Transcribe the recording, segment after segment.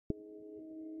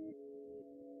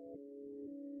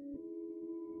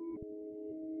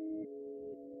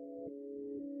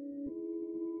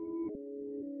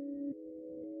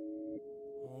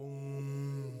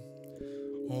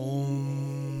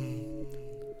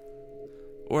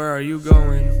Where are you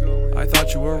going? I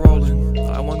thought you were rolling.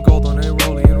 I want gold on a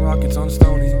rollie and rockets on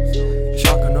Stony.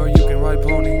 Shotgun or you can ride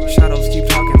pony. Shadows keep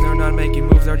talking, they're not making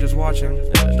moves, they're just watching.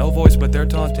 No voice but they're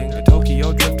taunting. A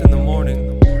Tokyo drift in the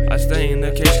morning. I stay in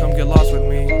the cage, come get lost with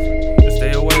me.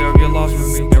 Stay away or get lost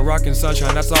with me. You're rocking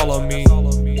sunshine, that's all on me.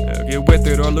 Get with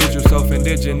it or lose yourself.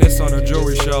 Indigenous on a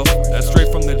jewelry shelf. That's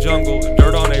straight from the jungle.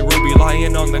 Dirt on a ruby,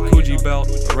 lying on the Coogee belt.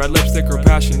 Red lipstick or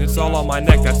passion, it's all on my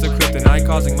neck. That's the kryptonite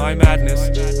causing my madness.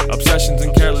 Obsessions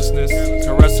and carelessness,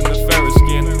 caressing the fairest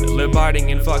skin. Lip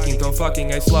biting and fucking, throw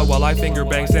fucking a slut while I finger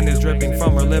bangs and is dripping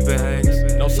from her lip and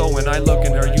hangs. No soul when I look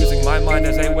in her, using my mind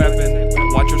as a weapon.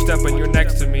 Watch her step when you're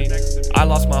next to me. I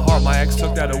lost my heart, my ex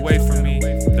took that away from me.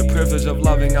 The privilege of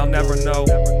loving I'll never know.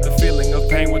 The feeling of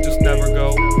pain will just never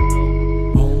go.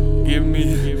 Give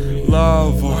me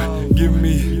love or give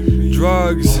me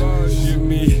drugs. Give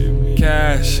me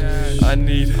cash, I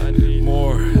need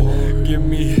more. Give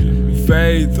me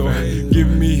faith or give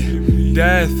me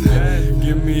death.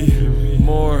 Give me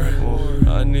more,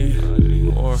 I need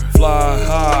more. Fly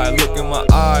high, look in my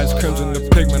eyes, crimson the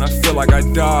pigment, I feel like I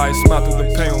die. Smile through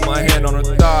the pain with my hand on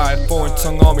her thigh. Foreign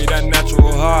tongue on me, that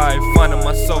natural high. Finding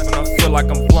myself and I feel like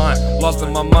I'm blind. Lost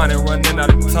in my mind and running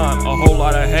out of time. A whole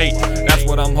lot of hate, that's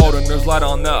what I'm holding. There's light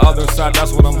on the other side,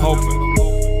 that's what I'm hoping.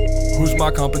 Who's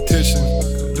my competition?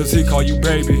 Does he call you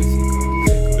baby?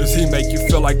 Does he make you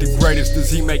feel like the greatest? Does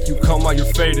he make you come while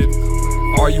you're faded?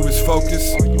 Are you his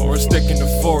focus or a stick in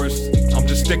the forest? I'm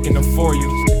just sticking up for you.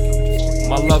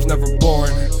 My love's never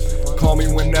boring. Call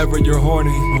me whenever you're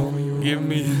horny. Give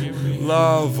me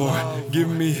love or give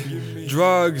me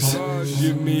drugs.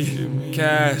 Give me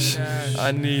cash,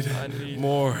 I need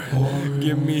more.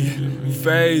 Give me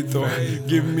faith or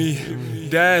give me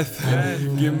death.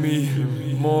 Give me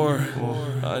more,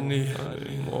 I need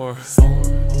more.